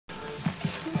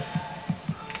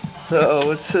Uh-oh,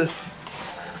 what's this?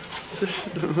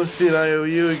 This must be an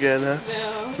IOU again, huh?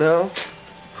 No. No?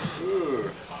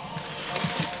 Ooh.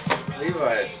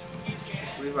 Levi's.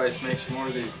 This Levi's makes more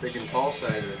of these big and tall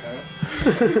sizes, huh?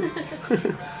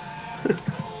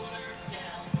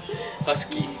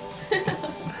 Husky.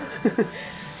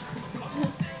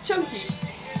 Chunky.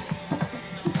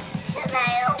 Should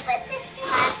I open this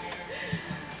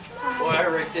one? Boy, I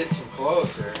Rick did some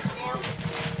clothes there.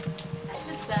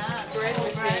 What's that? Bread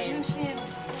machine.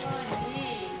 Oh,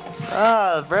 neat.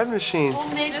 Ah, bread machine.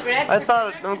 Homemade bread.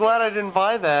 I'm glad I didn't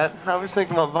buy that. I was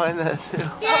thinking about buying that too.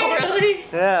 Oh, really?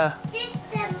 Yeah. This is the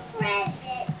present.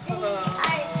 This is Oh.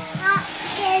 our top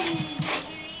candy.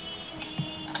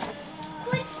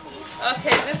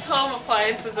 Okay, this home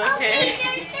appliance is okay.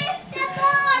 Okay, there's this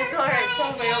It's more. alright,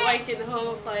 tell me I don't like getting home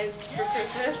appliances for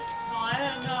Christmas. Oh, I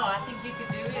don't know. I think you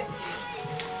could do it.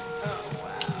 Oh,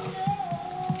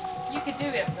 wow. You could do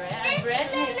it, Brad. Brad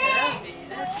made therapy.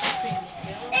 That's the creamy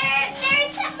deal.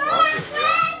 There's some more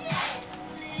presents.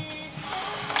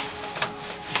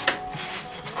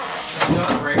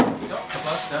 Don't Rick, you don't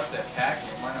bust up that pack,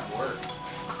 it might not work.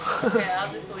 Okay,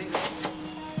 I'll just leave it.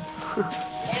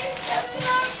 There's some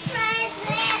more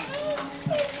presents.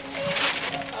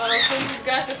 Oh, Quincy's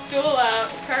got the stool out.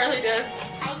 Carly does.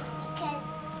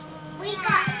 We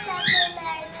got some in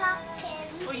our top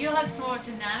pin. Well, you'll have to go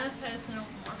to Nana's house and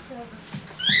open more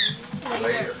presents.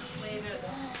 Later. Later,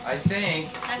 though. I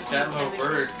think that little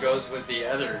bird goes with the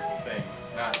other thing,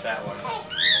 not that one.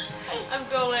 I'm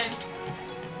going.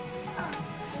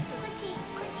 Quitty,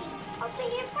 open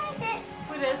your present.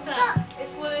 What is that?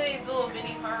 It's one of these little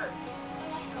mini harps.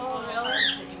 Oh, little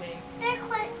harps that you make. There,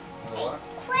 quit. What?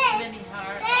 Quit. Many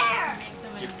hearts. There. Make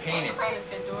them You in paint it. Like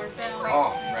a doorbell.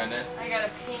 Oh, Brendan. I gotta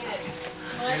paint it.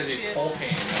 Well, You're that's gonna do good. pole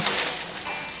painting.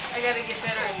 I gotta get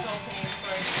better at pole painting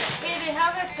first. Hey, they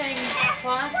have a thing, a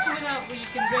class coming up where you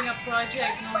can bring a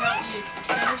project and they'll help you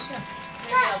finish it.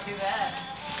 Maybe I'll do that.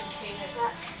 And paint it.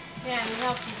 Yeah, and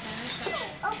it'll help you finish it.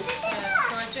 Open It's it a up.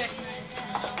 project.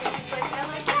 It's like, I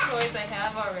like the toys I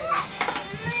have already.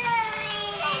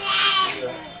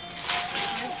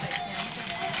 Yes, I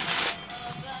can.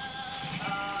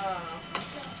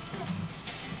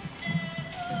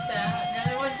 What's that? Now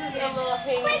there was this little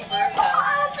hanging Quitty bird will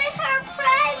house. open her Oh,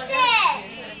 that's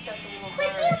present. cute. It's got the little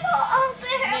Quitty bird. will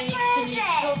open And her then can you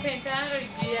present. pole paint that or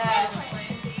you use Yeah. it in plain?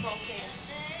 It's a pole paint.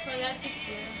 Well, that'd be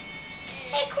cute.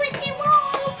 Hey, Quitty will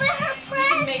open her You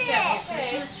present. can make that with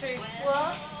Christmas tree.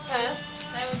 What? Huh?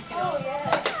 That would be Oh, all.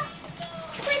 yeah.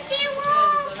 Quitty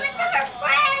will open her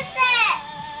present.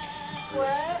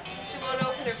 What? She won't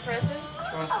open her presents?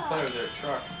 She wants to play with her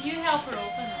truck. You help her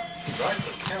open them. She drives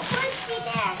the camera. Quitty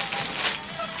there.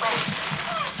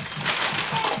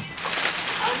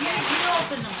 You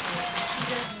open them for her. She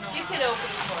doesn't know. You how. can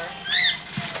open for her.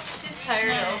 She's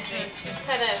tired of opening. She's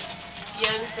kind of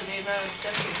young for the amount of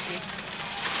stuff that she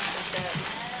does that.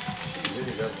 She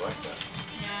really does like that.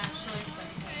 Yeah, she likes that.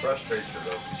 Frustrates her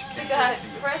though. She got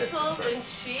pretzels and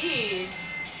cheese.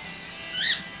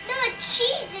 No,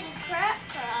 cheese and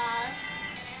crackers.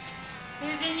 Put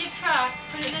it in your truck.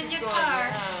 Put it in your Going car.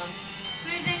 down.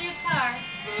 Put it in your car.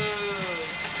 Food.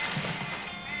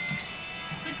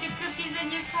 Put your cookies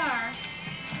in your car.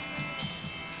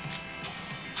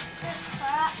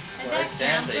 Well, that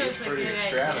Santa is pretty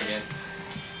extravagant.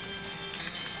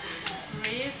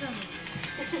 Raisins.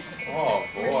 Oh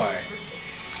boy.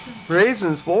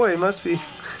 Raisins, boy, you must be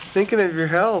thinking of your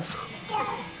health. Look.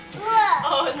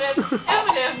 Oh, and then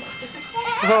M&M's.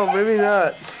 Oh, maybe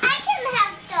not. I can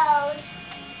have those.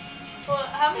 Well,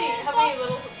 how many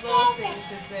little things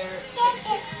is there?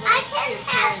 I can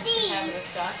have these. Have in a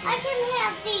stocking? I can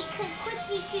have these because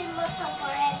Quitty can look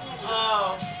over everything.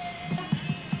 Oh.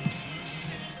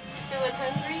 Feeling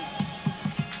hungry?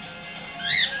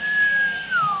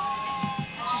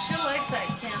 She sure likes that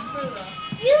camper though.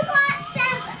 You got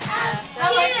some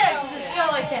Does too. it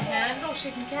got like a handle?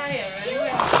 She can carry it right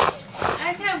away.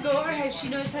 I can't go over how she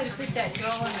knows how to put that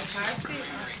girl in the car seat.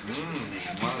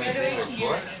 Mmm. Want Right away anything to with you.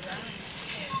 what?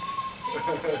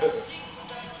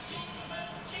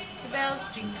 The bells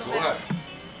jingle What? bells.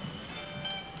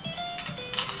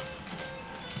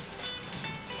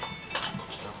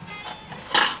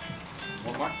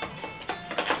 One more?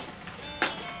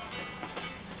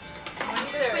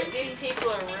 These people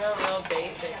are real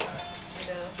basic, you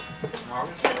know.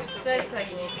 August? That's like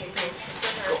neat pictures.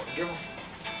 Go, give them.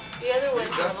 The other ones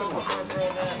Leave are a that to little more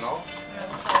grown up. them. No?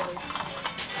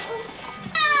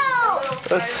 No.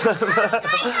 That's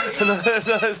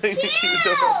another thing to keep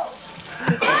doing.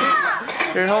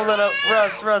 Here, hold that up.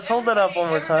 Russ, hold that up one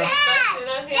more time.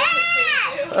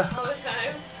 All the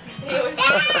time. He always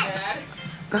gets mad.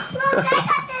 Look, I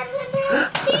got that balloon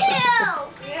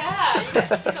Yeah, you got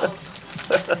Skittles.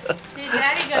 See,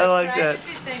 Daddy got I like a that.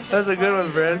 privacy thing. That's a good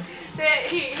one, Fred.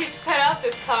 He cut out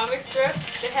this comic strip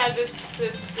that had this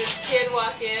kid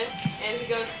walk in and he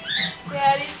goes,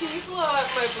 Daddy, can you blow up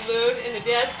my balloon? And the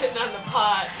dad's sitting on the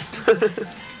pot.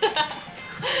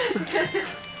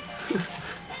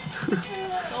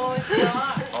 Oh, it's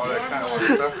not. All that kind of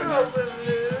stuff in there.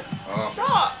 Balloon. Oh.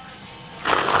 Socks.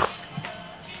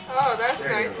 Oh, that's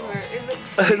There you nice. go. In the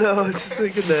I know, I was just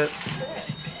thinking that.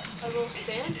 a little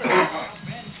stamper.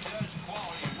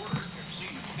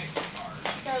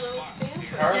 Got a little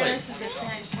stamper. Carly, Dennis is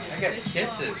attached to I his got fish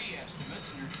kisses.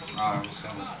 I'm just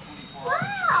gonna.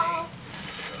 Wow.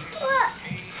 Look.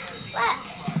 Look.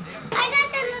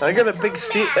 I got a big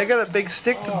stick. I got a big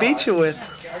stick to beat you with.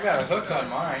 I got a hook on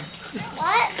mine.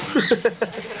 What?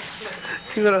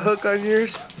 You got a hook on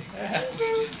yours? Yeah.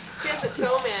 She has a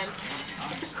toe man.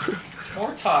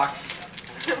 More talks.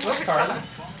 Look, Carly.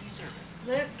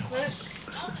 Look.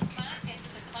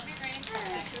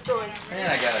 She's going. Man,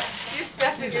 I got a. You're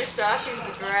stuffing your stockings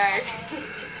a drag.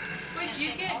 What'd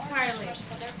you get, Carly?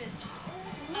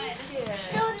 Yeah.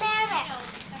 Don't matter.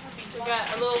 We got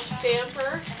a little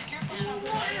stamper and a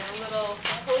little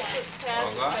post-it pad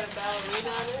that's got a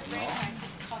ballerina on it.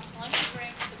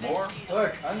 No. More.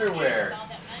 Look, underwear.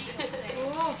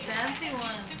 Oh, fancy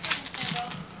one.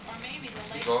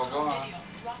 It's all gone.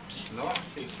 No.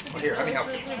 See. Well, here, let me help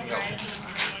you. This is Let me a help you. brand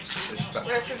This stuff.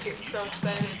 Russ is getting so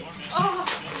excited. Oh,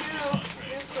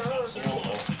 you're close.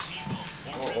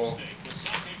 Uh-oh.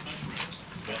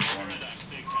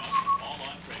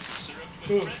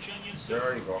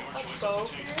 There you go. A bow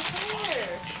for your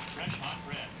hair.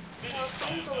 Oh,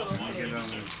 comes a little Get thing. on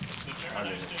the.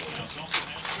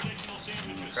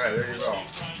 Okay, there you go.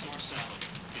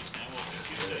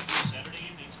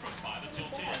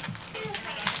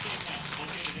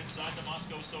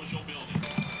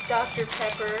 Dr.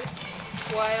 Pepper,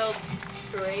 wild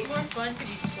grape. More fun to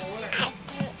be poor.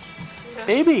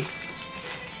 Baby.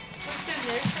 What's in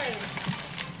there, Charlie?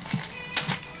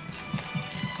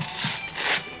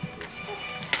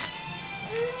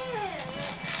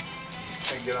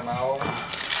 Can I get them out?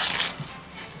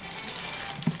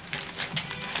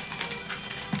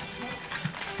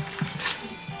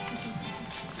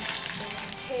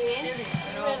 Paints.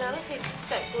 You ran out of paints. It's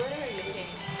that glitter in the paint.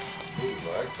 Ooh,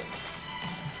 I like them.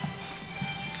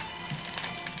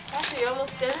 Gosh, are you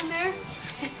almost done in there?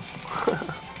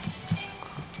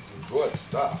 Good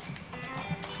stuff.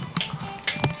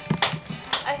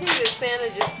 I think that Santa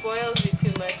just spoils you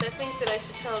too much. I think that I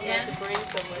should tell him not to Yes. bring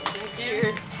so much next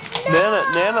year.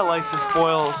 Nana likes to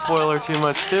spoil her too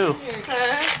much too.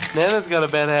 Huh? Nana's got a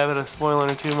bad habit of spoiling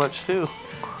her too much too.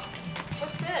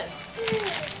 What's this?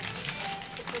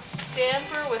 It's a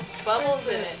stamper with bubbles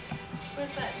in it.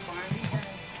 Where's that, Barney?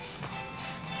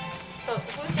 So,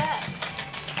 who's that?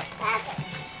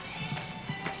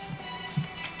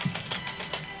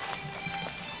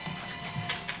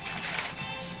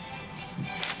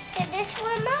 And this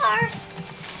one more.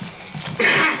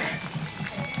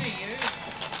 Who, you?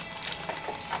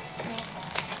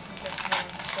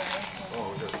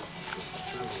 Oh, just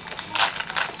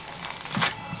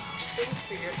Things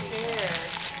for your hair.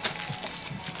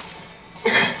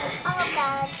 All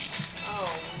done.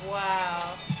 Oh,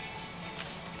 wow.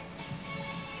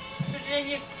 Put it in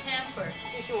your camper.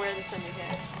 You can wear this on your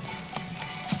head.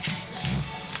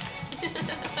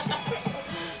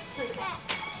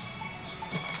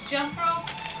 Jump rope?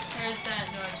 Or is that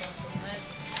no jump rope?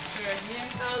 That's for right here.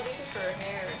 Oh, these are for her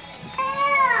hair.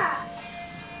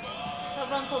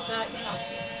 Have Uncle Dot help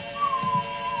you.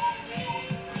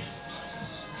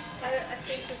 I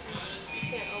think this is, you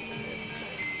can't open this.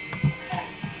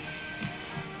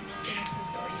 This is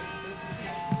where your boots I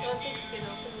don't think you can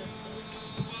open this thing.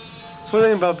 That's one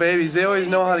thing about babies. They always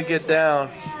know how to get down.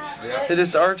 yeah. They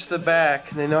just arch the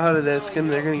back, and they know how to. They're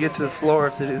gonna get to the floor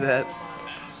if they do that.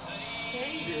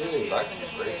 You really like this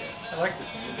great. I like this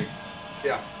music.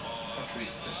 Yeah. Country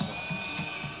Christmas.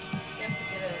 You have to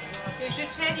get it. Here's your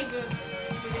teddy boo.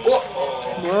 Whoa!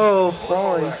 Whoa,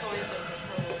 falling. Toys don't control it.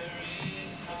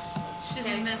 She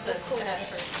doesn't miss Let's us pull that that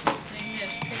first. first. Thing that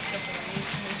picks up a leaf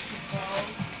when she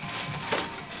falls.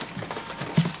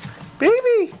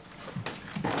 Baby.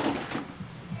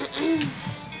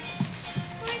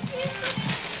 Oh,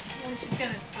 she's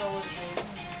gonna spill it.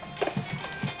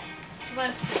 She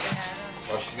wants to put the hat on.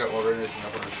 Oh, she's got one right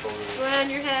up on her shoulder. One on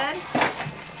your head?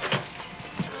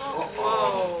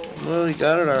 Whoa. Well, you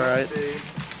got it all right.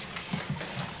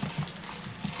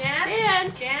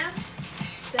 Dance? Dance?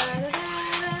 Da, da, da.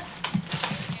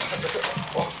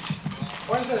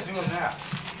 Why is that doing that?